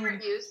can do review.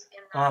 reviews in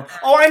the.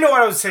 Oh, I know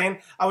what I was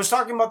saying. I was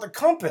talking about the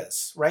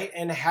compass, right?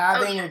 And Oh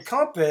having a yes,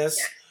 compass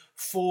yes.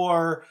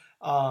 for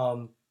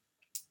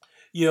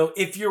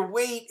if your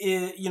weight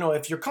is,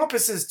 if your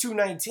compass is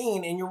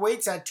 219 and your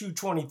weight's at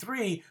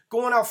 223,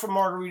 going out for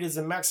margaritas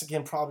in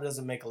Mexican probably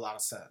doesn't make a lot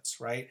of sense,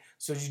 right?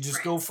 So you just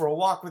Right. go for a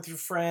walk with your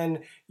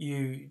friend,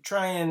 you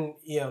try and,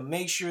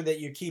 make sure that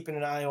you're keeping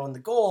an eye on the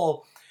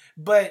goal.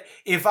 But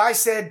if I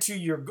said to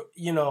your,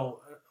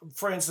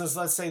 for instance,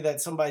 let's say that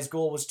somebody's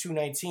goal was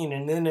 219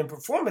 and then in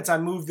performance I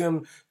moved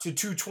them to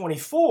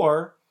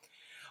 224,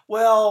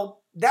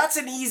 well, that's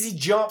an easy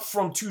jump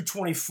from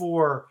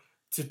 224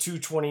 to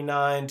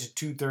 229 to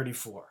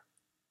 234,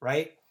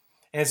 right?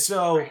 And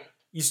so Right.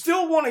 you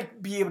still want to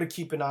be able to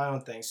keep an eye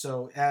on things.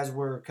 So as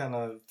we're kind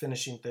of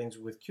finishing things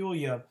with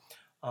Kulia,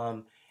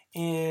 um,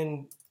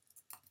 in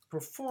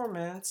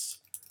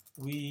performance,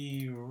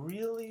 we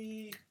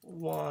really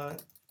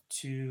want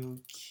to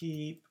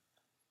keep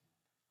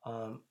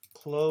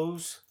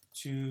close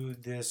to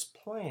this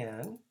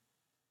plan,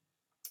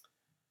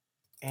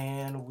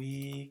 and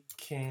we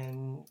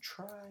can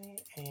try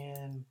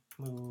and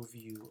move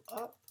you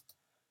up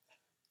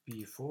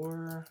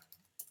before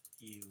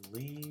you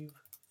leave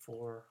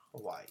for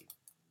Hawaii.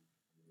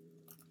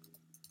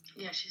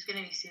 Yeah, she's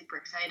gonna be super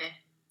excited.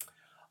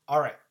 All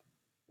right.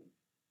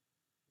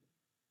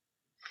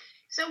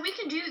 So we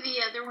can do the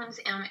other ones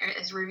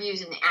as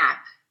reviews in the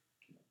app.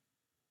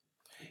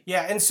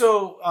 Yeah, and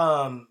so,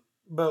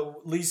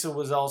 but Lisa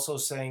was also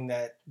saying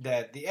that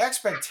the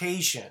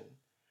expectation,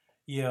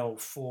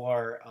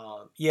 for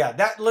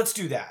that let's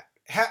do that.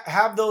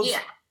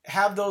 Yeah.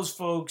 Have those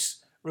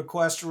folks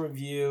request a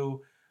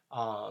review.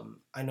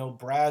 I know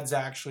Brad's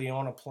actually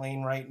on a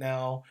plane right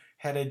now,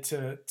 headed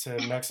to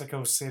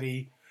Mexico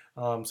City.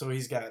 So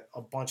he's got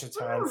a bunch of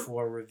time Woo.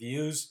 for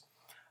reviews.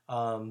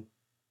 Um,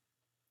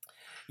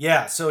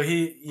 yeah, so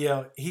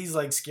he's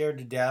like scared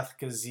to death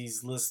because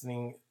he's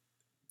listening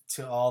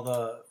to all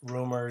the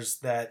rumors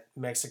that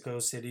Mexico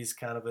City's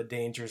kind of a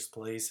dangerous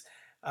place.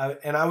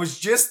 And I was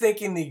just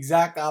thinking the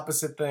exact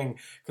opposite thing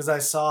because I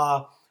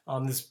saw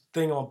this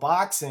thing on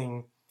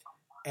boxing,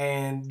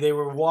 and they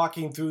were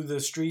walking through the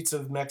streets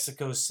of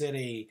Mexico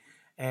City,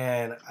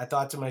 and I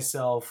thought to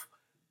myself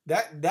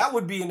that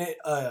would be an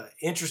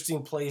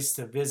interesting place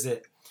to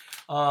visit.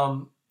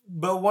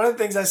 But one of the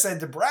things I said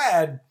to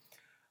Brad,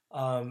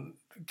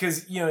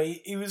 because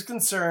he was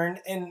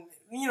concerned, and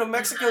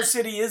Mexico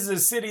City is a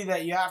city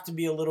that you have to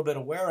be a little bit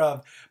aware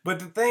of.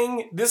 But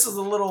this is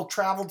a little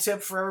travel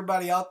tip for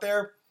everybody out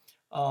there,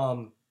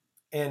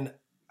 and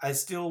I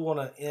still want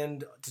to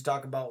end to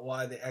talk about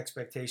why the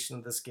expectation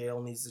of the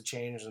scale needs to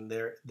change, and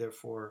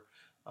therefore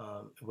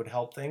it would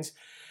help things.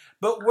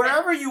 But Okay.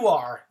 wherever you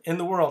are in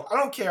the world, I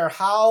don't care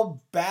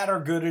how bad or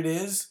good it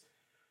is,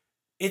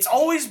 It's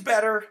always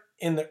better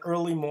in the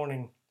early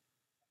morning.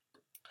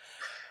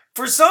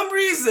 For some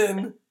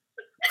reason,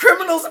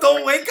 criminals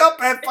don't wake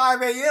up at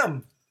 5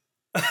 a.m.,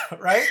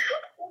 right?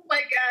 Oh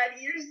my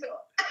God, you're so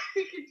out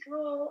of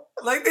control.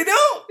 Like they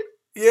don't,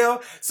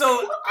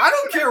 So I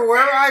don't care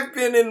where I've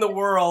been in the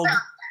world,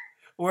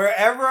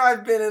 wherever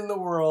I've been in the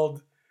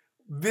world,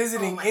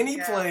 visiting any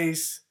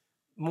place,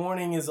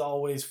 morning is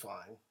always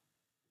fine.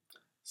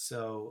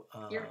 So,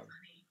 you're funny.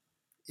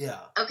 Yeah.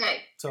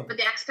 Okay. So, but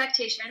the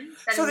expectation.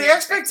 So the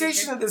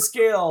expectation of the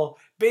scale,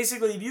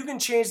 basically, if you can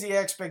change the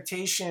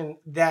expectation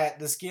that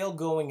the scale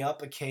going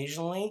up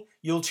occasionally,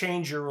 you'll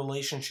change your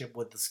relationship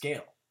with the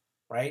scale,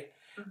 right?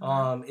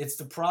 Mm-hmm. It's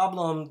the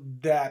problem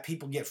that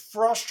people get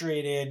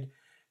frustrated.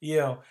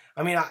 I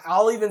mean,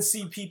 I'll even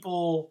see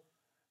people.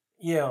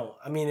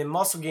 I mean, in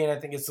muscle gain, I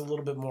think it's a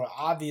little bit more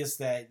obvious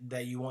that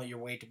you want your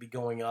weight to be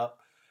going up.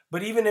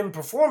 But even in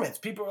performance,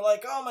 people are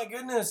like, "Oh my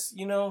goodness,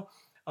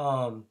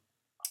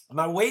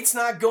 my weight's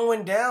not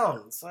going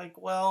down." It's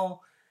like,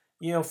 well,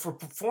 for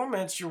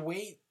performance, your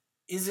weight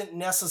isn't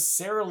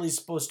necessarily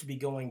supposed to be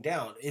going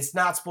down. It's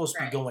not supposed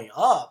to be going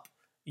up,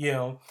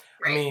 Right.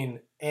 I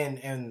mean,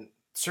 and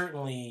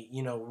certainly,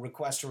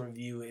 request a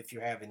review if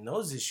you're having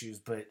those issues.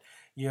 But,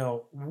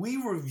 we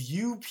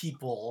review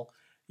people,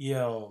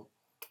 I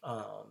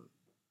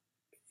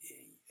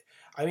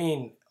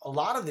mean, a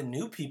lot of the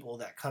new people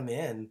that come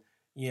in,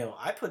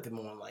 I put them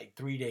on like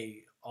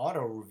 3-day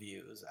auto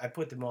reviews. I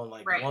put them on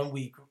like 1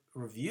 week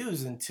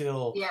reviews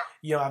until,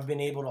 I've been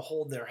able to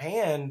hold their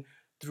hand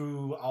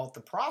throughout the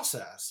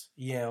process,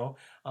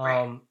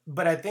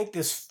 But I think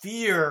this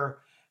fear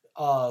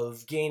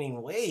of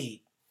gaining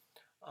weight,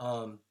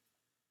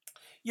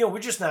 we're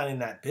just not in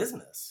that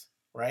business,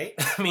 right?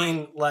 I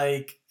mean,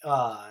 like,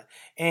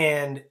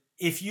 and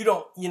if you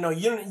don't,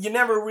 you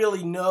never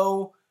really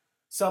know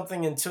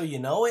something until you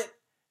know it,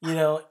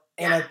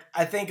 and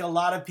I think a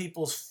lot of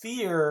people's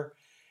fear,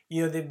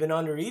 they've been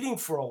under eating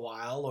for a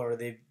while, or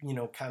they've,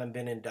 kind of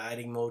been in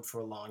dieting mode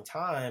for a long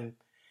time.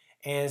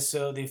 And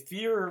so they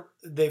feel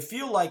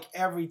like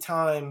every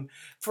time,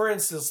 for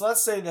instance,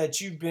 let's say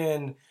that you've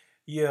been,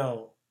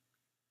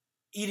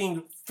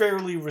 eating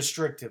fairly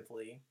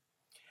restrictively.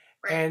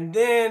 Right. And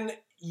then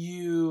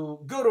you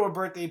go to a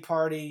birthday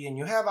party and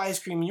you have ice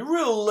cream and you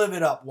really live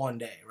it up one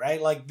day,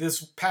 right? Like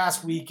this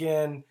past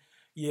weekend,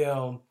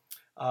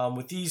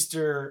 with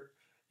Easter,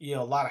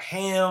 a lot of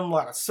ham, a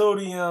lot of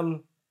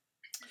sodium.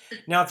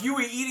 Now, if you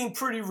were eating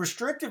pretty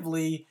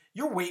restrictively,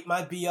 your weight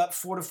might be up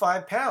 4 to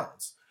 5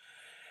 pounds.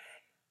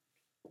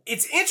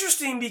 It's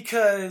interesting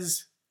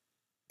because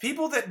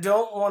people that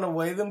don't want to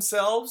weigh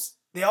themselves,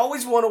 they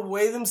always want to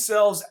weigh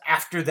themselves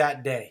after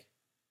that day.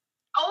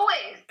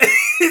 Always.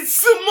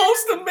 It's the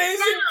most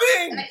amazing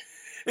thing.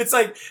 It's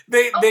like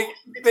they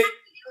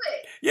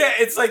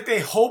it's like they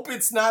hope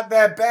it's not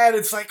that bad.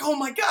 It's like, oh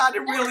my God,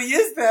 it really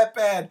is that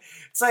bad.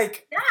 It's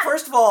like,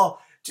 first of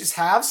all, just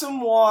have some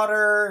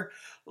water,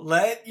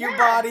 let your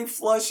body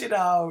flush it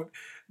out.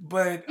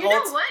 But you know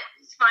what?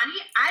 It's funny.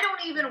 I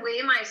don't even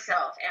weigh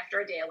myself after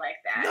a day like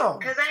that. No.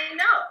 Because I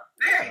know.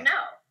 I already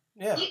know.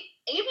 Yeah.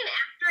 Even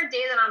after a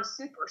day that I'm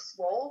super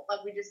swole,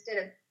 like we just did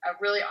a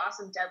really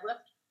awesome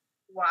deadlift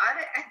quad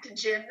at the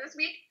gym this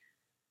week,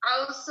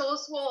 I was so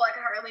swole I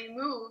could hardly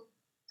move,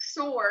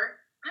 sore.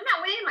 I'm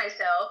not weighing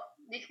myself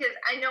because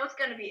I know it's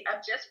going to be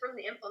up just from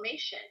the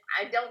inflammation.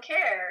 I don't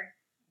care.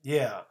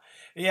 Yeah.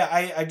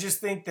 I just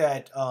think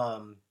that,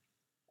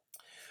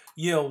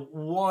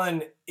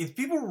 one, if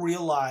people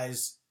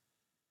realize,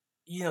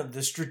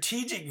 the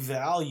strategic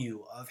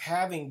value of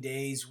having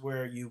days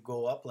where you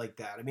go up like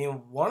that. I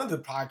mean, one of the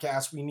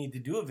podcasts we need to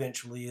do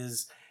eventually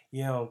is,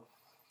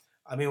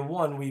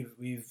 one,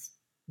 we've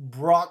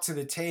brought to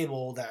the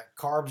table that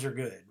carbs are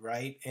good,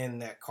 right?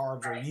 And that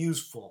carbs are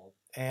useful.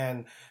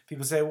 And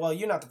people say, well,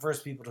 you're not the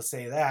first people to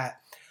say that.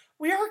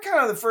 We are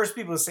kind of the first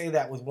people to say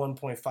that with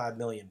 1.5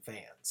 million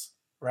fans,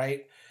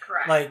 right?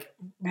 Correct. Like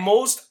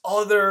most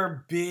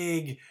other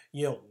big,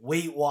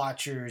 Weight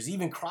Watchers,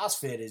 even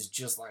CrossFit is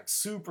just like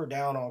super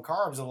down on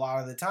carbs a lot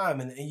of the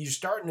time. And you're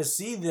starting to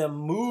see them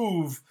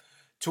move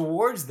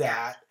towards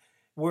that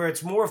where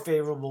it's more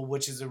favorable,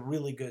 which is a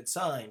really good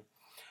sign.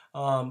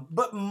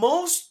 But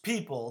most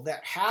people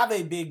that have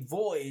a big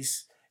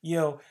voice,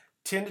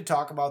 tend to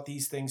talk about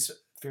these things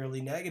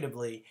fairly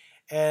negatively.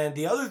 And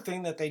the other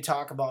thing that they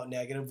talk about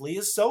negatively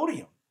is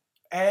sodium.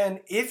 And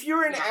if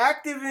you're an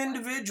active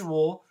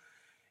individual,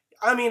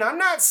 I mean, I'm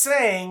not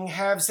saying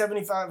have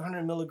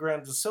 7,500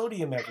 milligrams of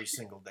sodium every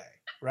single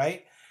day,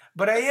 right?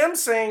 But I am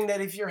saying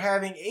that if you're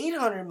having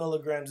 800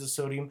 milligrams of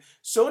sodium,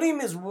 sodium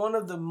is one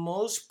of the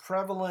most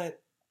prevalent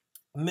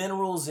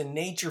minerals in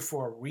nature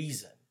for a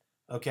reason.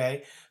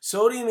 Okay,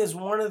 sodium is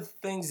one of the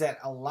things that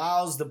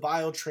allows the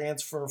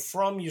biotransfer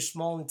from your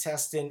small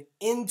intestine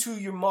into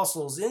your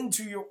muscles,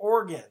 into your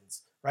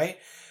organs, right?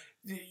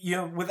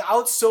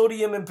 Without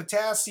sodium and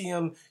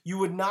potassium, you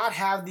would not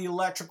have the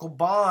electrical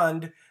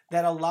bond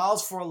that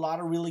allows for a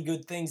lot of really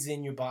good things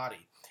in your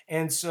body.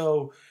 And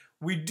so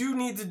we do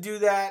need to do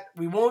that.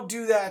 We won't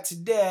do that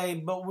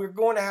today, but we're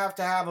going to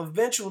have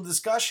eventual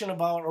discussion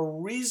about a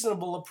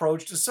reasonable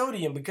approach to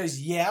sodium,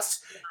 because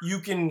yes, you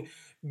can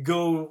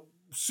go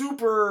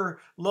super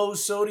low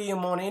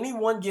sodium on any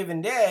one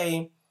given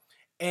day.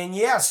 And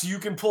yes, you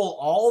can pull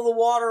all the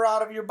water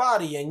out of your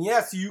body. And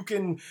yes, you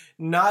can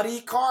not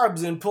eat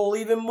carbs and pull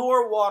even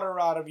more water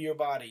out of your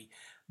body.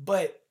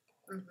 But,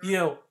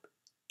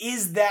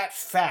 is that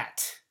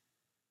fat?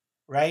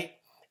 Right?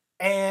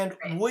 And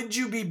would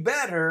you be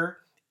better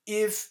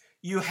if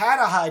you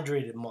had a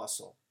hydrated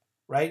muscle?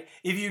 Right?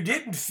 If you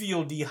didn't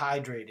feel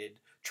dehydrated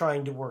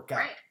trying to work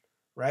out.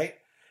 Right?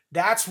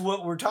 That's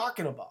what we're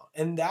talking about.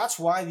 And that's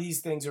why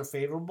these things are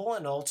favorable,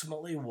 and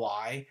ultimately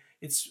why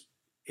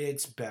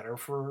it's better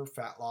for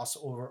fat loss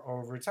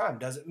over time.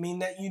 Doesn't mean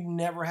that you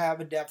never have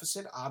a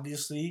deficit.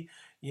 Obviously,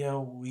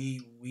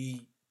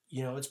 we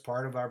it's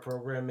part of our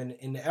program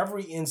in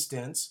every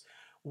instance,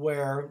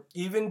 where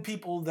even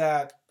people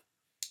that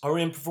are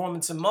in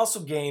performance and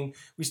muscle gain,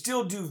 we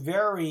still do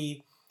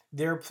vary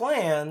their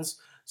plans.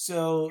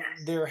 So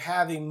they're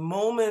having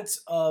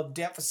moments of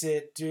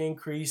deficit to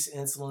increase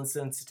insulin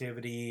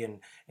sensitivity and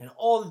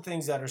all the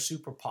things that are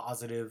super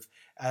positive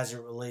as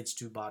it relates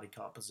to body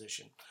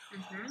composition.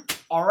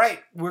 All right,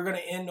 we're going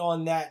to end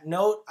on that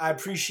note. I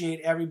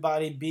appreciate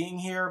everybody being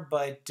here,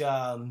 but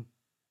how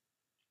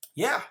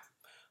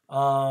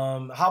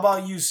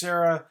about you,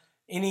 Sarah?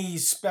 Any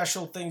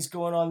special things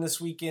going on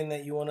this weekend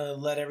that you want to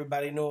let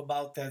everybody know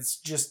about that's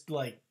just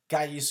like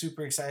got you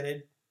super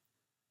excited?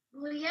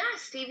 Well, yeah,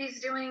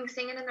 Stevie's doing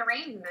Singing in the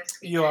Rain this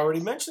weekend. You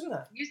already mentioned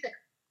that. Music.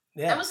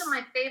 Yes. That was one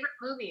of my favorite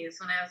movies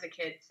when I was a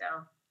kid, so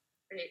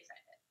pretty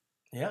excited.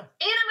 Yeah.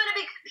 And I'm going to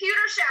be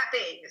computer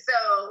shopping,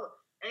 so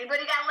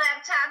anybody got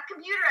laptop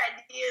computer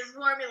ideas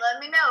for me, let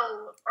me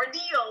know. Or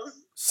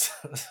deals.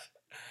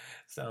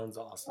 Sounds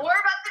awesome. More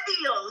about the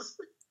deals.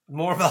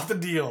 More about the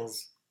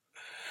deals.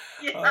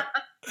 Yeah.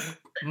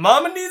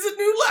 Mama needs a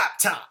new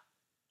laptop.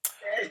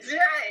 That's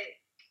right.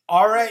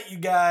 All right, you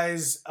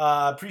guys.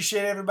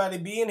 Appreciate everybody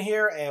being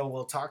here, and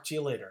we'll talk to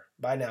you later.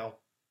 Bye now.